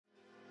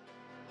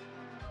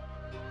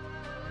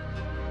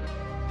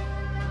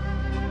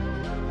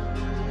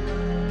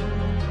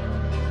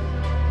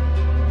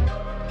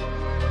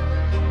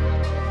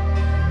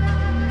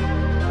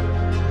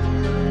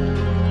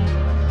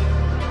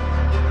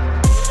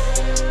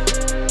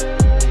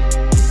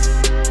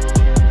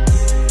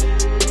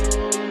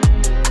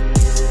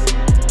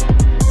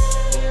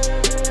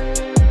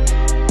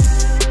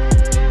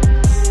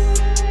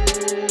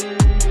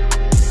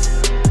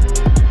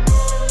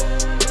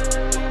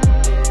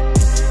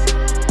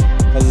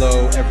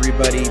Hello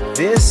everybody,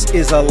 this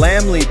is a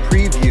Lamley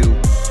Preview,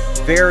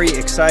 very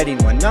exciting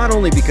one, not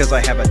only because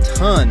I have a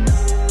ton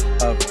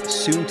of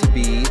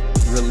soon-to-be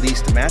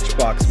released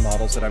Matchbox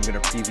models that I'm going to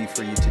preview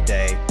for you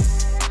today,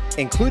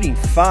 including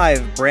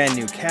 5 brand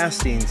new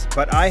castings,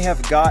 but I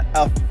have got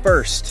a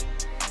first,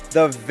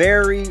 the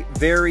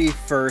very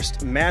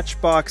first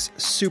Matchbox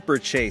Super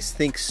Chase.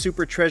 Think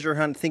Super Treasure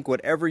Hunt, think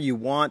whatever you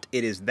want,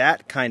 it is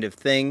that kind of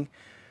thing.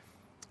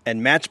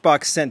 And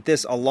Matchbox sent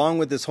this along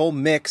with this whole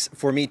mix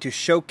for me to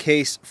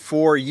showcase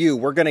for you.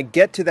 We're going to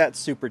get to that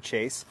Super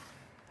Chase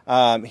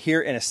here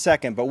in a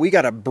second, but we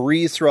got to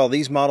breeze through all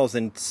these models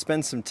and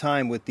spend some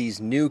time with these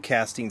new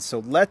castings. So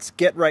let's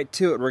get right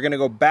to it. We're going to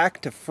go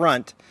back to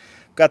front.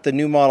 Got the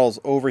new models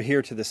over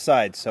here to the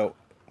side, so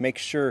make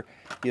sure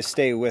you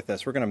stay with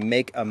us. We're going to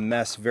make a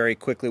mess very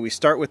quickly. We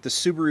start with the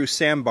Subaru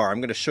Sandbar. I'm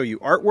going to show you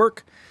artwork.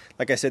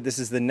 Like I said, this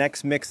is the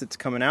next mix that's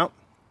coming out.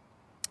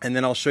 And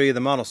then I'll show you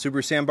the model.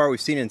 Subaru Sandbar, we've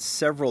seen in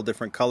several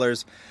different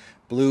colors.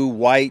 Blue,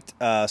 white,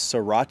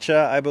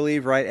 Sriracha, I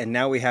believe, right? And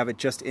now we have it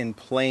just in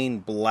plain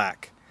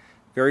black.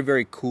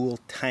 Very cool,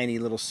 tiny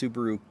little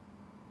Subaru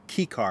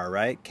key car,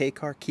 right? Key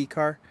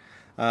car,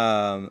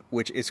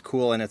 which is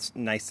cool, and it's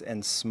nice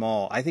and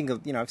small. I think,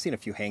 you know, I've seen a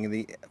few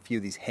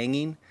of these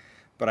hanging,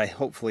 but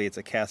hopefully it's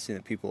a casting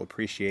that people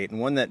appreciate,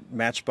 and one that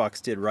Matchbox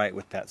did right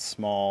with that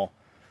small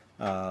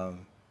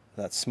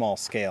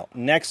scale.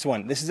 Next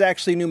one, this is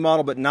actually a new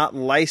model but not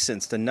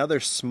licensed, another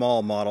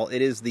small model.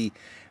 It is the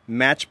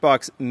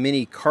Matchbox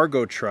Mini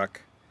Cargo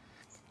Truck.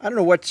 I don't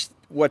know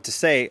what to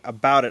say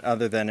about it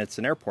other than it's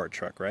an airport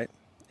truck, right?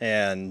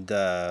 And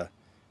I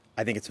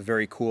think it's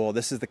very cool.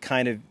 These are the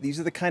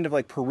kind of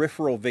like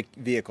peripheral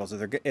vehicles.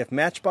 If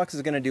Matchbox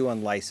is going to do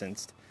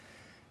unlicensed,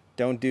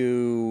 don't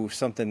do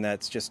something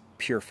that's just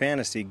pure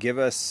fantasy. Give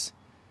us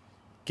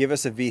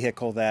a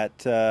vehicle that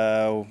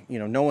you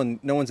know,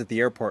 no one's at the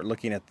airport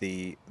looking at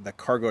the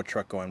cargo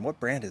truck going, what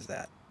brand is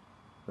that,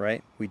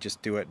 right? We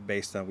just do it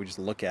based on, we just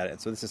look at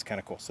it. So this is kind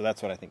of cool. So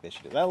that's what I think they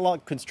should do. That, a lot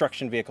of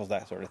construction vehicles,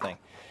 that sort of thing.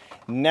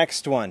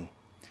 Next one,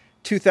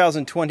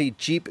 2020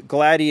 Jeep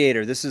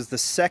Gladiator. This is the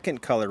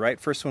second color, right?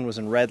 First one was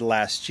in red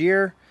last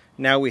year.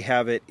 Now we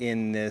have it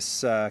in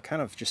this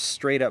kind of just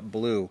straight up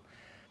blue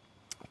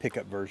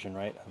pickup version,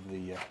 right,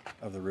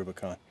 of the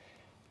Rubicon.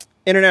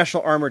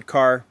 International armored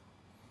car.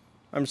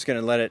 I'm just going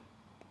to let it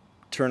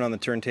turn on the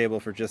turntable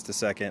for just a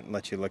second and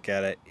let you look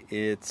at it.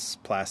 It's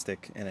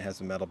plastic and it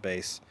has a metal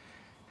base.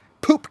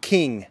 Poop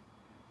King.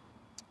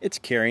 It's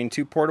carrying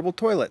 2 portable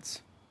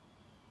toilets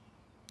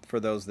for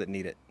those that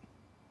need it.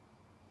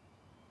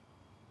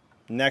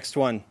 Next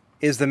one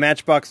is the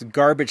Matchbox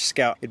Garbage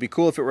Scout. It'd be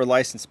cool if it were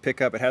licensed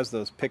pickup. It has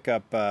those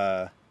pickup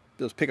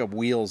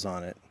wheels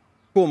on it.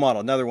 Cool model.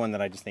 Another one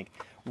that I just think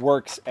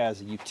works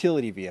as a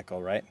utility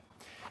vehicle, right?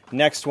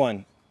 Next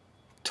one.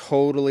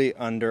 Totally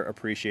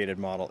underappreciated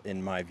model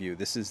in my view.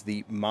 This is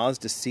the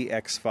Mazda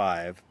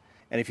CX-5,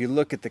 and if you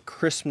look at the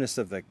crispness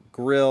of the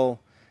grille,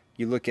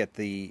 you look at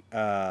the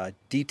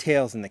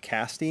details in the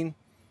casting,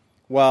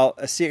 while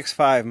a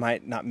CX-5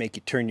 might not make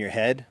you turn your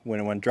head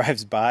when one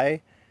drives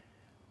by,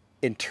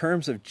 in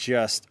terms of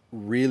just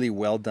really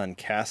well done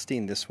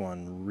casting, this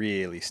one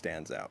really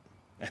stands out.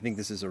 I think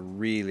this is a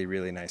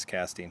really nice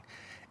casting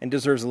and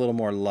deserves a little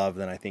more love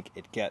than I think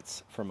it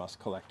gets from us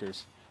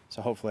collectors.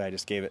 So hopefully I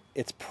just gave it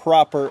its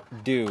proper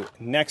due.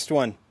 Next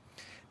one.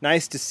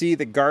 Nice to see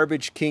the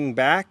Garbage King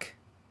back.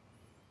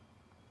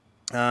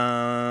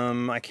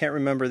 I can't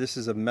remember. This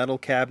is a metal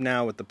cab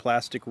now with the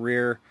plastic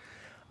rear.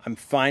 I'm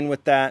fine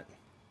with that.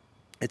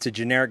 It's a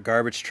generic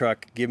garbage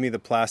truck. Give me the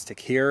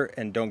plastic here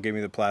and don't give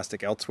me the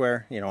plastic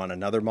elsewhere, you know, on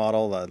another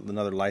model,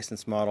 another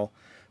licensed model.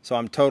 So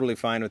I'm totally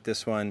fine with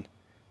this one.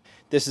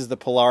 This is the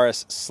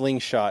Polaris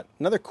Slingshot.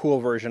 Another cool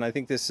version. I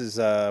think this is,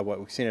 what,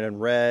 we've seen it in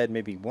red,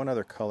 maybe one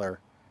other color.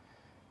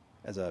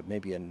 As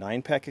maybe a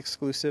 9-pack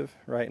exclusive,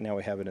 right? Now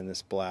we have it in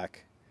this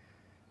black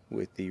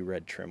with the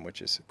red trim,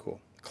 which is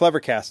cool. Clever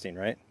casting,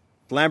 right?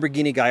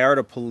 Lamborghini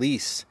Gallardo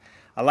Police.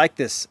 I like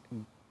this.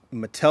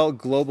 Mattel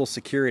Global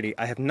Security.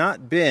 I have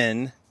not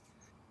been.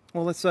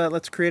 Well,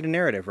 let's create a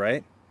narrative,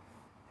 right?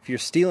 If you're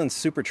stealing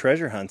Super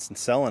Treasure Hunts and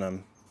selling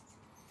them,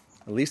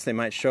 at least they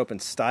might show up in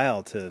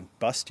style to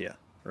bust you,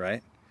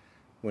 right?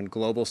 When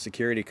Global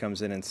Security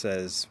comes in and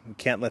says, we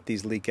can't let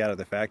these leak out of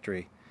the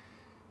factory.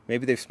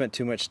 Maybe they've spent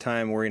too much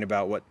time worrying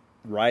about what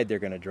ride they're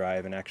going to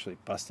drive and actually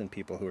busting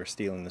people who are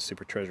stealing the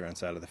Super Treasure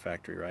Hunts out of the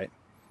factory, right?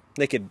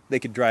 They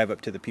could drive up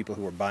to the people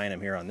who are buying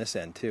them here on this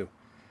end too,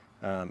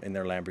 in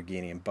their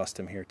Lamborghini, and bust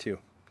them here too.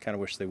 Kind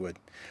of wish they would.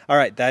 All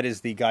right, that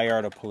is the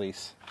Gallardo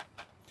Police.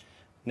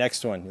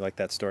 Next one, you like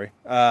that story?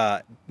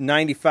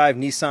 95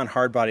 Nissan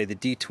Hardbody, the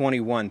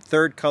D21,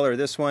 third color.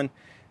 This one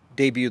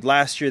debuted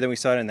last year. Then we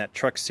saw it in that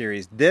truck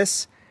series.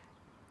 This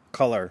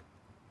color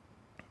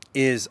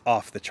is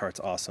off the charts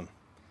awesome.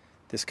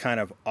 This kind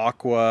of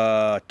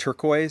aqua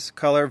turquoise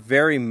color,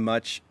 very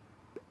much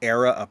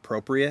era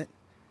appropriate.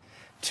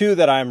 2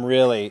 that I'm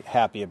really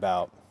happy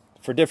about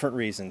for different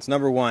reasons.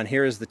 Number 1,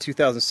 here is the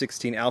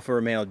 2016 Alfa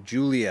Romeo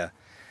Giulia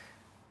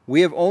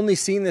We have only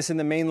seen this in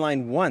the main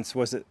line once.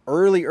 Was it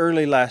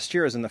early last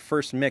year? It was in the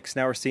first mix.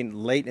 Now we're seeing it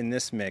late in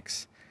this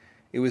mix.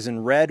 It was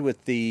in red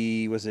with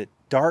the, was it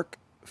dark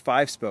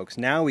 5 spokes?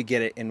 Now we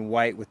get it in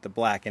white with the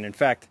black. And in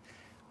fact,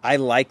 I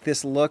like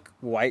this look,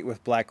 white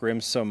with black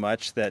rims, so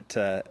much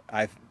that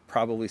I've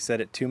probably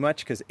said it too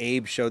much, because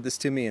Abe showed this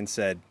to me and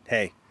said,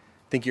 hey,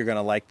 I think you're going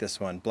to like this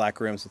one, black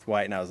rims with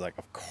white. And I was like,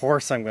 of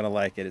course I'm going to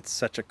like it. It's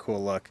such a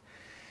cool look.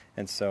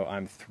 And so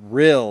I'm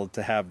thrilled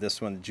to have this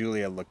one,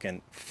 Julia,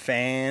 looking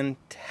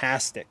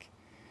fantastic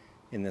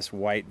in this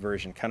white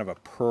version, kind of a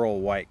pearl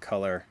white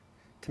color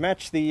to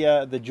match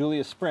the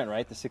Julia Sprint,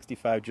 right? The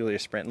 65 Julia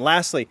Sprint. And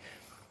lastly,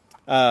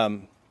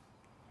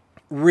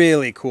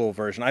 really cool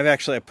version.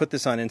 I put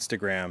this on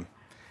Instagram,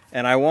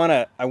 and I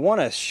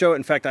wanna show it.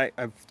 In fact,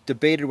 I've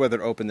debated whether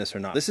to open this or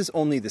not. This is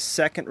only the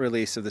second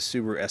release of the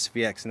Subaru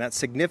SVX, and that's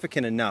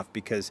significant enough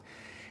because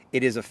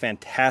it is a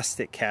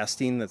fantastic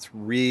casting that's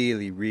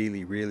really,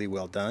 really, really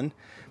well done.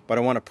 But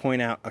I want to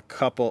point out a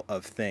couple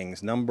of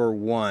things. Number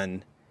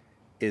one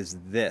is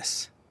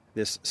this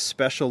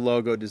special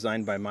logo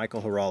designed by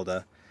Michael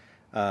Giralda.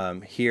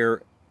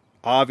 Here,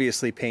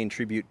 obviously paying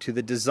tribute to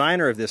the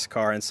designer of this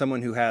car and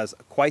someone who has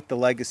quite the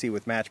legacy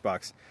with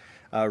Matchbox,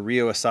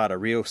 Ryo Asada.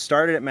 Ryo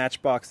started at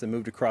Matchbox, then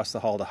moved across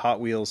the hall to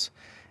Hot Wheels,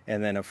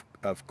 and then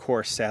of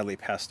course sadly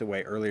passed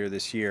away earlier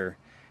this year.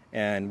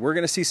 And we're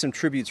going to see some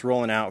tributes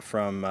rolling out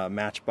from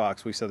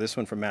Matchbox. We saw this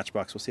one from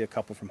Matchbox. We'll see a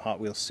couple from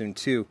Hot Wheels soon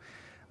too.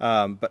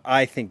 But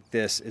I think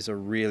this is a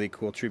really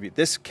cool tribute.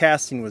 This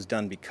casting was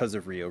done because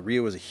of Ryo.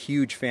 Ryo was a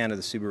huge fan of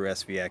the Subaru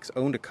SVX,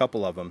 owned a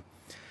couple of them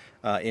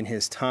in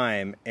his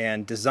time,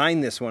 and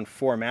designed this one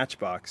for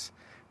Matchbox.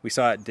 We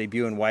saw it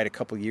debut in white a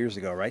couple years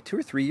ago, right? 2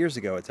 or 3 years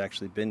ago it's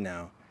actually been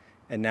now.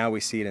 And now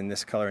we see it in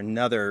this color,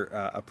 another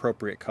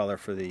appropriate color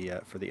for the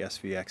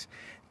SVX.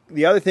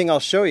 The other thing I'll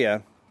show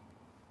you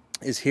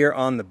is here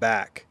on the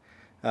back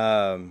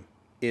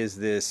is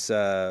this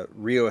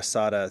Ryo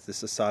Asada,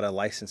 this Asada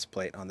license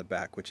plate on the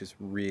back, which is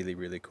really,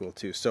 really cool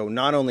too. So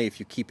not only if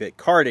you keep it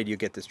carded, you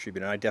get this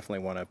tribute, and I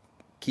definitely want to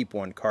keep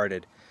one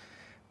carded,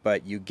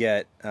 but you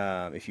get,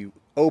 if you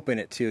open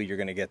it too, you're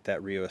going to get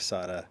that Ryo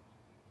Asada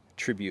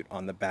tribute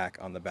on the back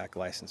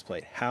license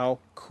plate. How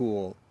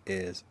cool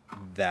is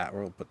that?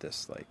 We'll put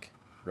this like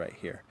right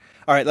here.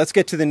 All right, let's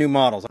get to the new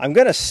models. I'm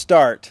going to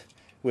start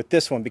with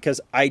this one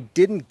because I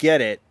didn't get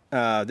it.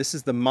 This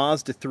is the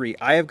Mazda 3.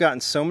 I have gotten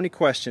so many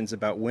questions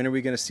about when are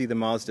we going to see the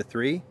Mazda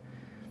 3.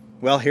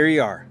 Well, here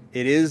you are.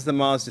 It is the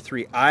Mazda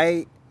 3.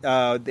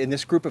 In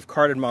this group of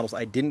carded models,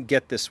 I didn't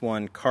get this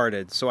one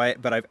carded,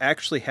 but I've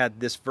actually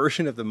had this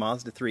version of the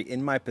Mazda 3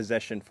 in my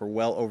possession for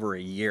well over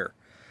a year.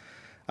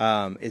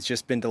 It's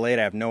just been delayed.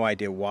 I have no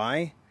idea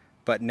why,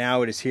 but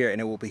now it is here,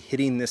 and it will be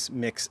hitting this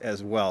mix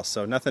as well.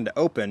 So nothing to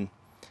open,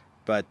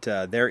 but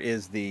there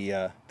is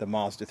the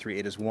Mazda 3.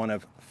 It is one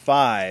of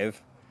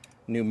 5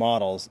 new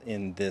models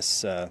in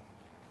this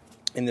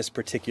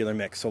particular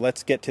mix. So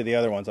let's get to the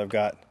other ones. I've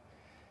got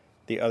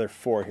the other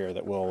 4 here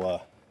that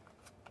we'll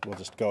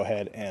just go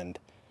ahead and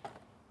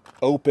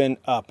open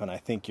up, and I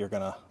think you're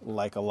gonna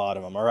like a lot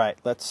of them. All right,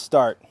 let's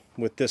start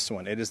with this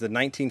one. It is the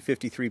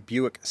 1953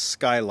 Buick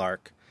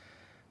Skylark.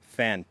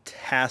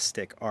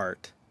 Fantastic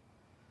art.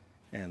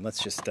 And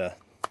let's just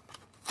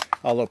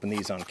I'll open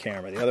these on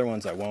camera. The other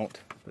ones I won't,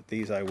 but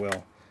these I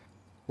will.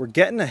 We're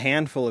getting a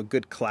handful of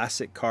good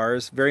classic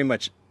cars. Very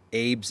much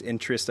Abe's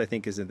interest, I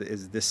think, is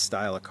this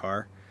style of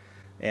car,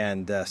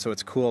 and so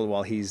it's cool.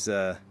 While he's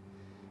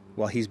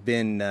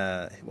been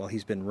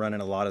running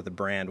a lot of the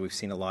brand, we've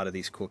seen a lot of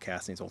these cool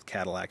castings, old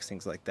Cadillacs,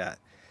 things like that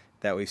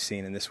we've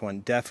seen. And this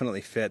one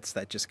definitely fits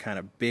that just kind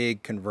of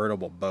big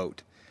convertible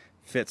boat.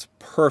 Fits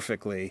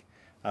perfectly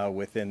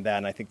within that,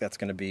 and I think that's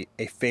going to be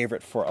a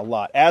favorite for a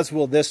lot. As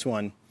will this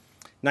one,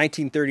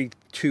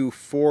 1932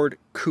 Ford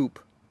Coupe.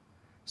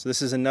 So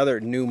this is another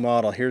new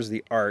model. Here's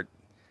the art.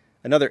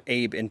 Another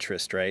Abe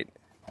interest, right,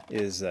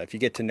 is if you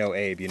get to know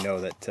Abe, you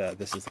know that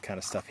this is the kind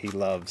of stuff he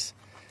loves,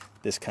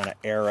 this kind of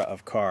era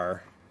of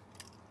car.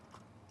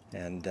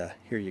 And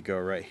here you go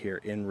right here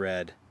in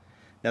red.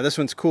 Now this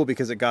one's cool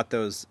because it got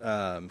those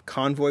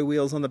convoy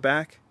wheels on the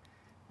back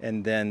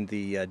and then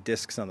the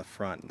discs on the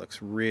front. It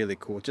looks really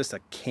cool. Just a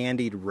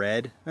candied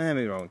red.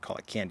 Maybe I wouldn't call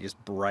it candy,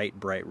 just bright,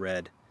 bright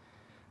red.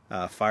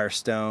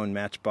 Firestone,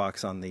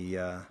 Matchbox on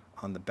the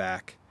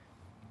back.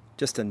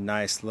 Just a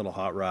nice little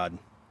hot rod.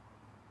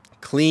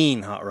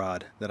 Clean hot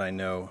rod that I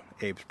know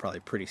Abe's probably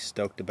pretty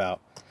stoked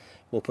about.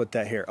 We'll put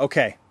that here.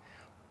 Okay,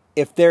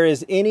 if there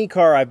is any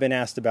car I've been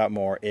asked about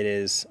more, it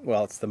is,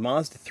 well, it's the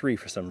Mazda 3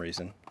 for some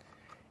reason,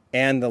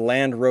 and the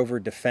Land Rover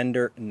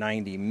Defender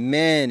 90.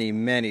 Many,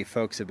 many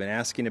folks have been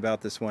asking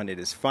about this one. It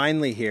is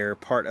finally here,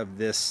 part of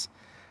this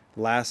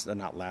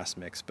not last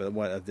mix, but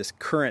one of this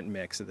current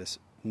mix, of this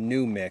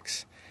new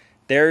mix.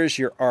 There's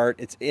your art.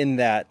 It's in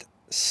that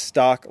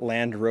stock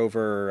Land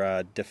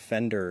Rover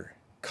Defender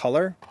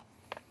color.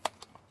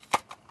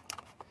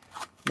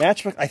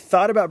 Matchbox, I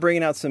thought about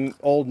bringing out some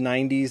old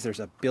 90s. There's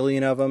a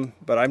billion of them,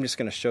 but I'm just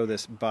going to show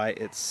this by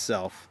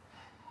itself.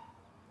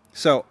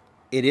 So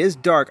It is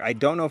dark. I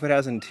don't know if it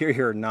has an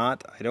interior or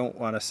not. I don't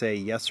want to say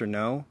yes or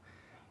no,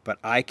 but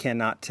I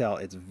cannot tell.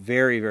 It's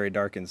very, very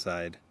dark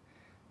inside.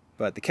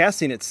 But the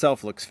casting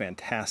itself looks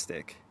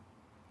fantastic.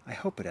 I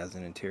hope it has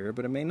an interior,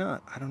 but it may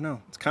not. I don't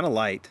know. It's kind of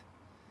light.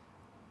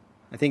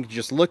 I think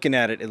just looking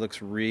at it, it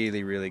looks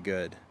really, really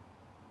good.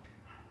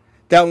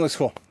 That one looks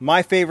cool.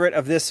 My favorite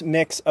of this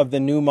mix of the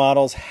new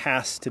models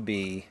has to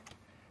be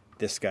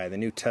this guy, the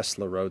new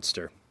Tesla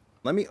Roadster.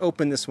 Let me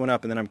open this one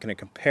up, and then I'm going to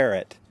compare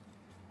it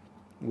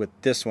with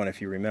this one,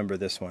 if you remember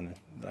this one.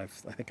 I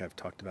think I've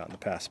talked about in the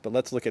past. But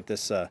let's look at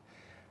this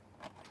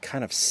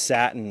kind of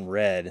satin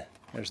red.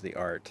 There's the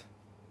art.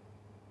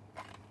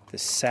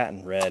 This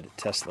satin red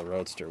Tesla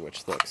Roadster,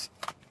 which looks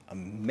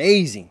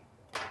amazing.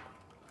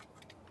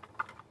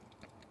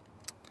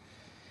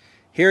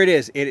 Here it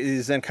is. It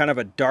is in kind of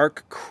a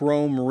dark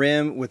chrome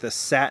rim with a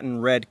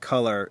satin red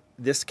color.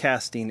 This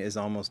casting is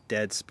almost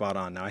dead spot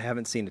on. Now, I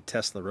haven't seen a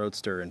Tesla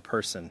Roadster in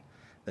person,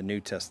 the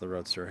new Tesla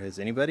Roadster. Has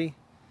anybody?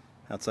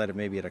 Outside of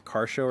maybe at a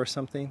car show or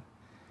something?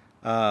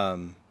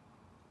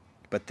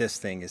 But this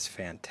thing is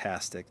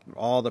fantastic.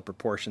 All the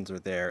proportions are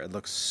there. It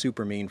looks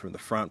super mean from the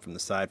front, from the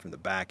side, from the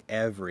back,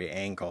 every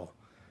angle.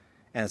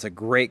 And it's a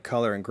great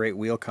color and great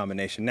wheel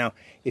combination. Now,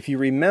 if you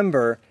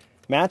remember,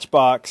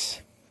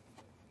 Matchbox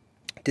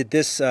did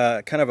this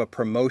kind of a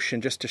promotion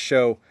just to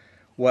show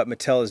what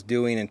Mattel is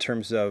doing in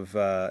terms of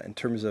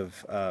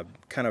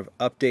kind of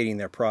updating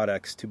their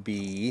products to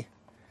be,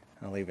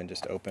 I'll even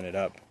just open it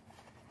up,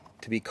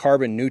 to be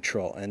carbon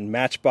neutral. And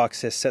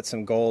Matchbox has set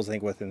some goals, I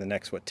think, within the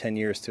next, 10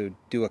 years to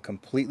do a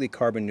completely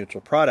carbon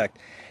neutral product.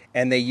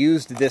 And they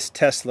used this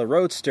Tesla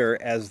Roadster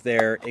as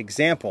their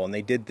example. And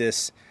they did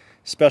this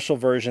special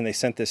version. They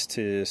sent this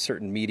to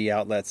certain media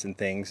outlets and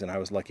things, and I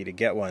was lucky to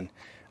get one.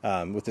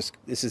 With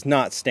this is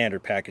not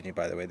standard packaging,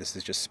 by the way. This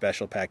is just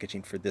special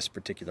packaging for this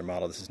particular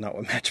model. This is not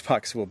what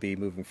Matchbox will be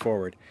moving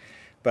forward.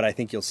 But I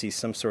think you'll see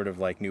some sort of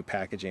like new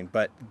packaging.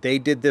 But they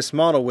did this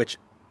model, which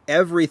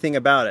everything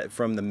about it,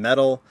 from the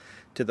metal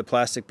to the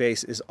plastic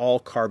base, is all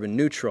carbon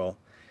neutral.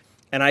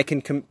 And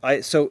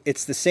so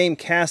it's the same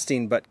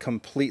casting, but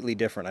completely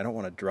different. I don't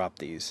want to drop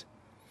these.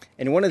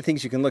 And one of the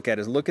things you can look at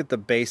is look at the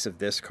base of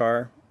this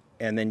car,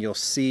 and then you'll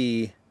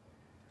see.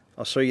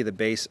 I'll show you the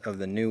base of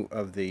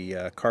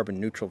the carbon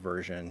neutral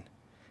version,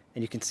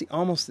 and you can see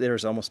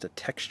there's almost a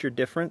texture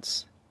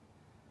difference.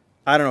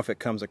 I don't know if it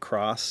comes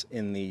across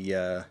in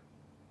the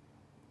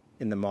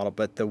model,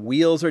 but the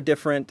wheels are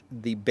different,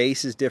 the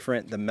base is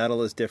different, the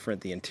metal is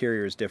different, the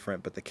interior is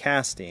different, but the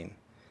casting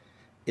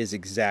is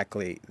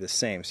exactly the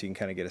same. So you can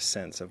kind of get a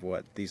sense of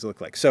what these look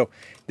like. So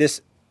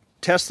this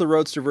Tesla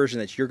Roadster version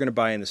that you're going to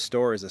buy in the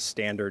store is a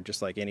standard,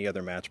 just like any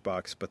other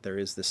Matchbox, but there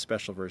is this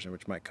special version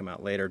which might come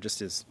out later.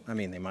 Just as, I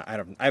mean,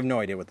 I have no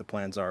idea what the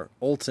plans are.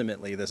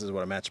 Ultimately, this is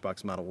what a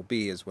Matchbox model will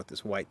be, is what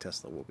this white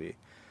Tesla will be.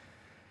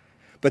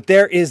 But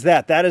there is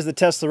that. That is the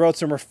Tesla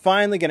Roadster. And we're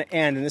finally going to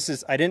end, and this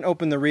is, I didn't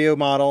open the Rio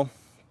model,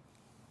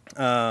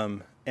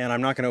 and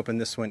I'm not going to open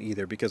this one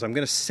either, because I'm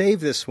going to save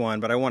this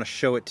one, but I want to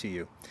show it to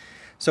you.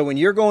 So when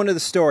you're going to the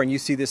store and you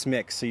see this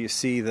mix, so you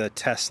see the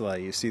Tesla,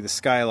 you see the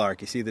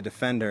Skylark, you see the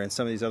Defender, and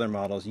some of these other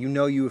models, you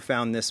know you have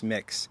found this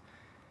mix.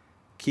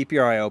 Keep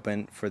your eye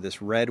open for this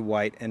red,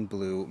 white, and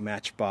blue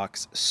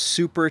Matchbox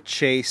Super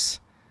Chase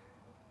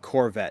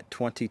Corvette,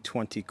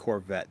 2020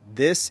 Corvette.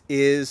 This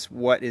is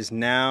what is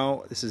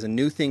now, this is a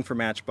new thing for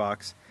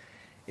Matchbox.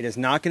 It is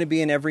not going to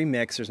be in every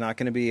mix. There's not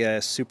going to be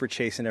a Super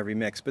Chase in every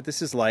mix, but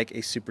this is like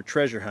a Super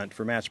Treasure Hunt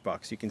for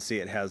Matchbox. You can see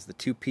it has the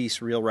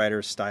two-piece Real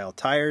Rider style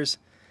tires.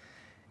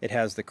 It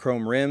has the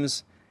chrome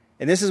rims.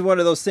 And this is one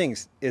of those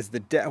things, is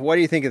what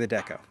do you think of the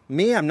deco?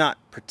 Me, I'm not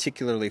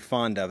particularly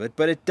fond of it,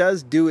 but it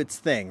does do its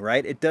thing,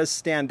 right? It does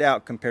stand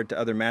out compared to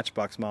other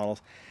Matchbox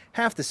models.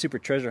 Half the Super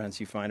Treasure Hunts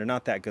you find are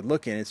not that good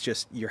looking. It's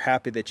just you're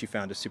happy that you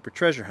found a Super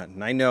Treasure Hunt.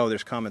 And I know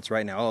there's comments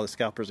right now, oh, the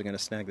scalpers are going to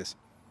snag this.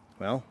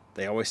 Well,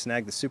 they always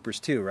snag the Supers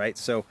too, right?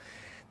 So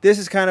this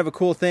is kind of a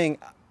cool thing,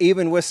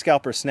 even with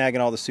scalpers snagging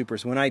all the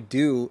Supers. When I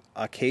do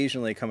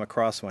occasionally come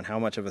across one, how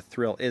much of a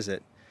thrill is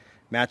it?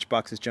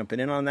 Matchbox is jumping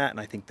in on that, and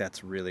I think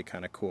that's really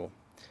kind of cool.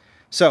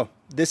 So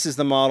this is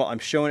the model. I'm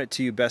showing it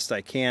to you best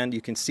I can.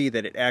 You can see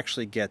that it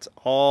actually gets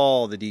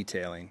all the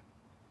detailing.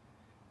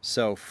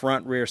 So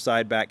front, rear,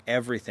 side, back,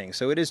 everything.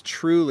 So it is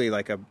truly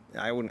like a,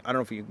 I don't know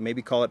if you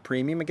maybe call it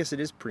premium. I guess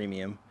it is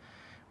premium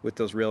with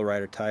those Real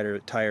Rider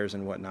tires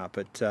and whatnot.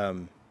 But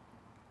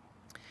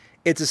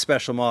it's a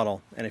special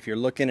model. And if you're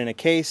looking in a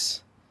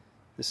case,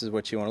 this is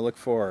what you want to look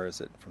for. Or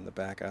is it from the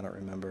back? I don't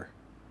remember.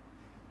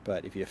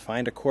 But if you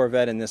find a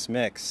Corvette in this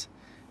mix,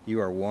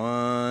 you are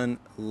one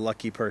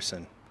lucky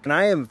person. And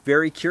I am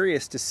very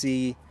curious to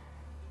see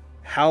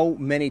how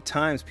many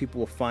times people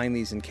will find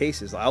these in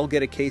cases. I'll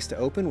get a case to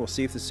open. We'll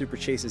see if the Super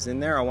Chase is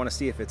in there. I want to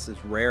see if it's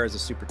as rare as a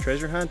Super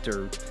Treasure Hunt.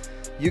 Or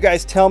you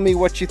guys tell me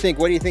what you think.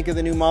 What do you think of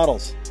the new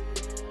models?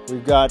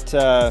 We've got,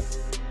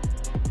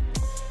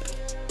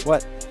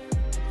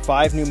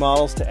 5 new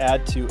models to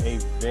add to a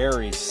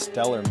very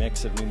stellar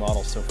mix of new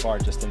models so far,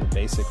 just in the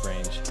basic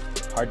range.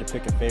 Hard to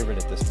pick a favorite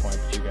at this point,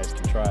 but you guys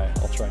can try.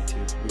 I'll try too.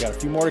 We got a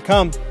few more to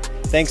come.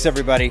 Thanks,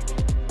 everybody.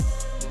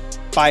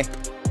 Bye.